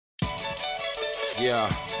Yeah.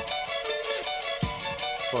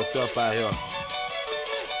 Fucked up out here.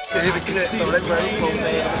 Hit the cut though, that's why we supposed to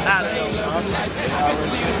have out of there,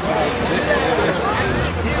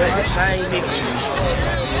 But the same niggas.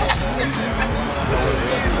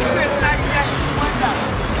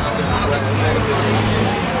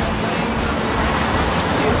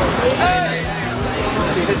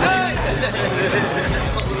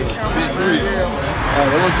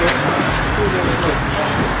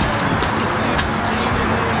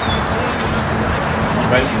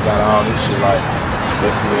 Basically got all this shit like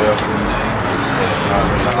SEL food,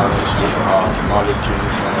 all this shit, Marley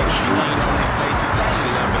Kings on the street.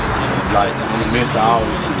 Like, in the midst of all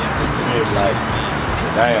this shit, it's like,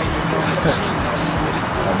 damn.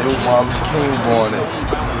 I knew Marley King born it.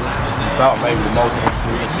 Thought maybe the most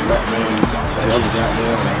influential black man that ever got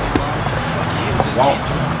there and walk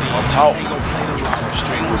or talk on the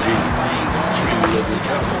street would be a little bit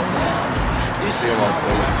better. Still on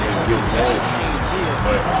the give his name.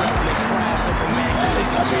 But I mean,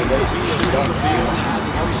 they don't feel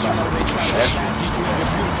so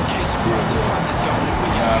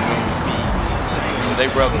they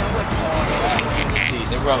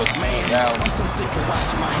rather team down and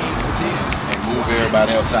move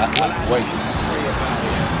everybody else out of the way.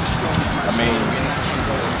 I mean,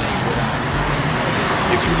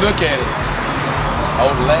 if you look at it,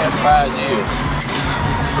 over the last 5 years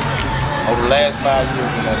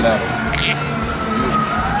in Atlanta,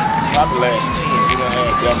 probably last 10, we done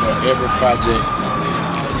had damn near every project,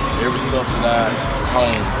 every subsidized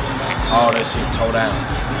home, all that shit tore down.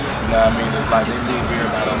 You know what I mean? It's like they move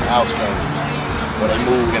everybody on the outskirts, but they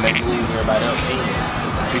move everybody else in.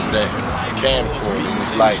 People that can afford it.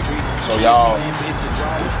 It's like, so y'all,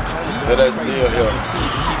 let us live here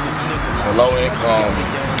for low income,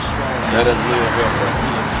 let us live here for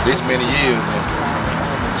this many years.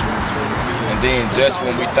 And then just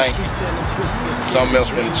when we think something else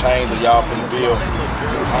finna change or y'all finna build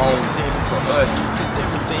home for us,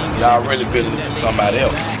 y'all really building it for somebody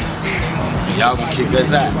else. And y'all gonna kick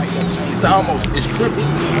us out. It's crippling.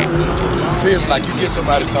 You feel me? Like you get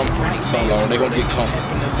somebody something free for so long, they gonna get comfortable.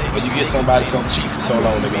 Or you get somebody something cheap for so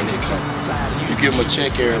long, they gonna get comfortable. You give them a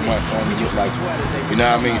check every month for them to get like, you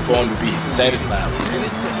know what I mean, for them to be satisfied.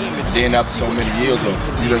 And then after so many years of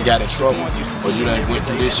you done got in trouble, or you done went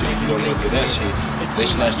through this shit, you done went through that shit, they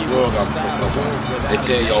snatch the rug off the fuck up. They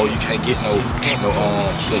tell you, oh, you can't get no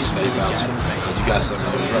Section 8 voucher because you got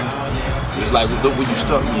something in your record. It's like, look where you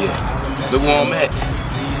stuck me at. Look where I'm at.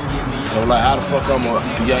 So like, how the fuck I'm gonna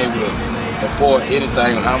be able to afford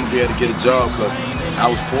anything, or how I'm gonna be able to get a job because I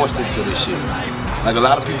was forced into this shit. Like a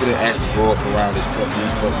lot of people that asked to grow up around these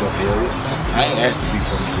fucked up areas. I ain't asked to be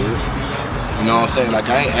from the hood. You know what I'm saying? Like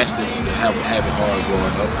I ain't asked to have it hard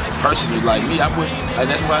growing up. Personally, like me, I wish, like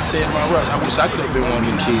that's what I said in my rush. I wish I could have been one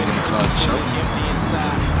of them kids in the club show.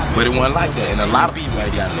 But it wasn't like that, and a lot of people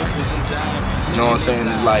ain't got it like that. You know what I'm saying?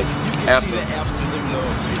 It's like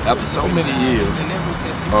after so many years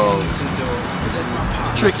of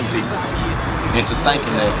tricking people into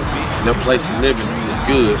thinking that their place of living is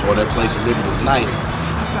good or their place of living is nice,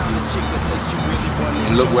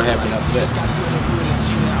 and look what happened after that.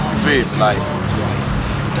 You feel me? Like,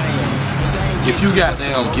 if you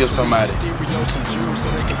goddamn give somebody a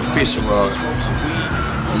fishing rod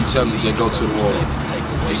and you tell them to just go to the water,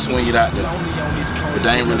 they swing it out there, but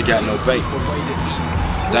they ain't really got no bait.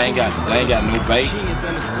 They ain't got no bait.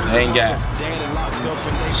 They ain't got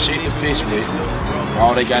shit to fish with.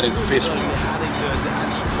 All they got is a fish rod.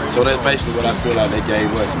 So that's basically what I feel like they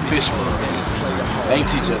gave us, a fish rod. They ain't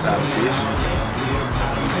teach us how to fish.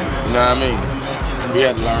 You know what I mean? We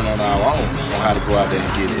had to learn on our own on how to go out there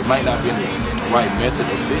and get it. It might not be the right method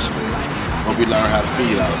of fishing, but we learn how to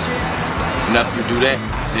feed ourselves. And after you do that,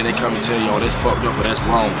 then they come and tell you, oh, that's fucked up or that's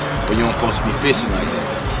wrong, but you don't supposed to be fishing like that.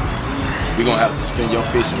 We're gonna have to suspend your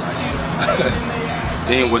fishing license.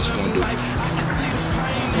 Then what you gonna do?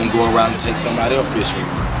 You gonna go around and take somebody else fishing.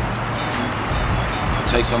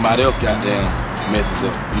 Take somebody else goddamn methods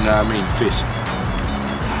of, you know what I mean, fishing.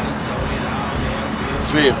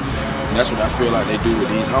 Feel me? And that's what I feel like they do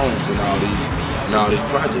with these homes and all these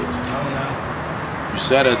projects. You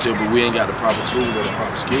set us here, but we ain't got the proper tools or the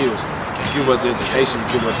proper skills. You give us the education,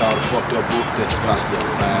 you give us all the fucked up book that you possibly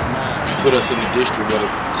can find. You put us in the district where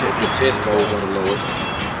the test scores are the lowest.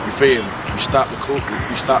 You feel me? You stop the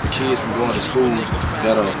kids from going to schools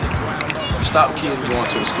that are. You stop the kids from going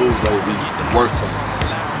to the schools that would be worth something.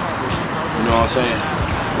 You know what I'm saying?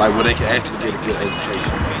 Like where they can actually get a good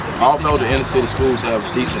education. Although the inner city schools have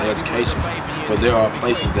decent educations, but there are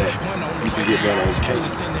places that you can get better education.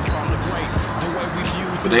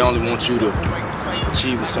 But they only want you to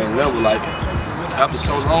achieve a certain level. Like after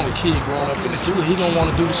so long, the kid growing up in the hood, he gonna want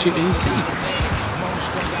to do the shit that he see.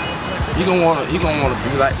 He gonna wanna be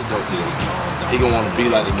like the dope dealer. He gonna wanna be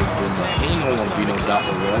like the nigga doing that. He ain't gonna wanna be no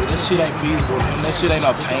doctor or whatever. That shit ain't feasible to him. That shit ain't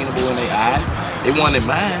obtainable in their eyes. It wasn't in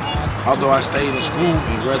mine. Although I stayed in school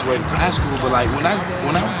and graduated from high school, but like when I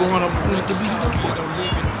was growing up, I wanted to be the nigga.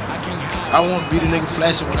 I want to be the nigga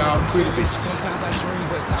flashing with all the pretty bitches.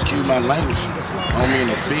 Excuse my language. I don't mean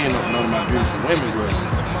to offend none of my beautiful women, but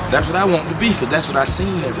that's what I want to be, because that's what I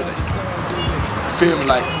seen every day. Feel me?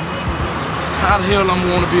 Like, how the hell I'm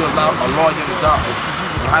gonna want to be a lawyer and a doctor?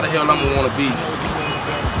 How the hell I'm gonna want to be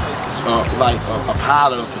like a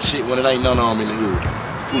pilot or some shit when it ain't none of them in the hood?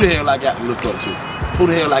 Who the hell I got to look up to? Who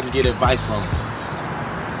the hell I can get advice from?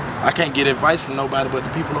 I can't get advice from nobody but the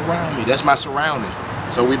people around me. That's my surroundings.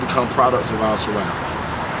 So we become products of our surroundings.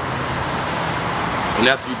 And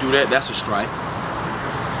after you do that, that's a stripe.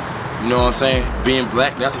 You know what I'm saying? Being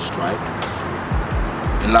black, that's a stripe.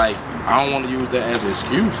 And like, I don't want to use that as an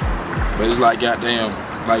excuse. But it's like, goddamn,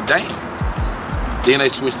 like, damn. Then they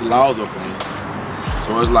switch the laws up on you.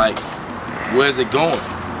 So it's like, where's it going?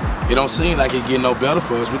 It don't seem like it's getting no better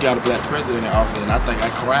for us. We got a black president in office, and I think I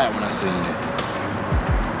cried when I seen that.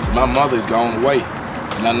 My mother is gone away,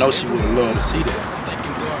 and I know she would have loved to see that.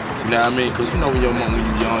 You know what I mean? Because you know when you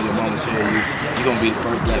young, your mama tell you, you're going to be the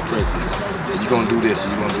first black president. You're going to do this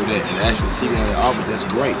and you're going to do that. And to actually see one in office, that's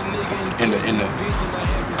great. And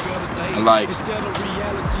like,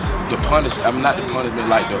 the punishment, I mean not the punishment,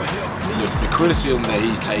 like the criticism that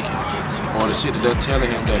he's taking, or the shit that they're telling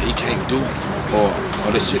him that he can't do, or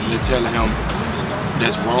the shit that they're telling him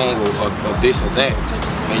that's wrong, or this or that.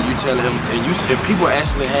 And you tell him, and if people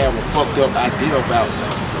actually have a fucked up idea about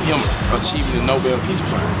him achieving the Nobel Peace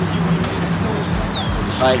Prize.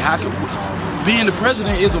 Like, how could being the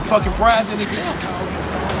president is a fucking prize in itself.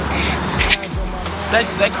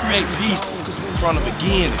 That create peace from the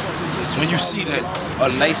beginning. When you see that a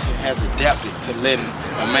nation has adapted to letting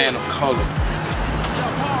a man of color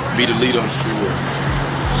be the leader of the free world.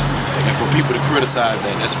 And for people to criticize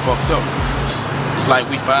that, that's fucked up. It's like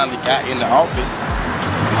we finally got in the office.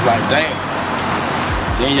 It's like, damn.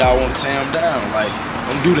 Then y'all want to tear him down. Like,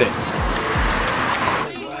 don't do that.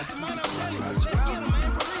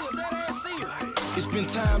 It's been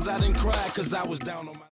times I didn't cry 'cause I was down on my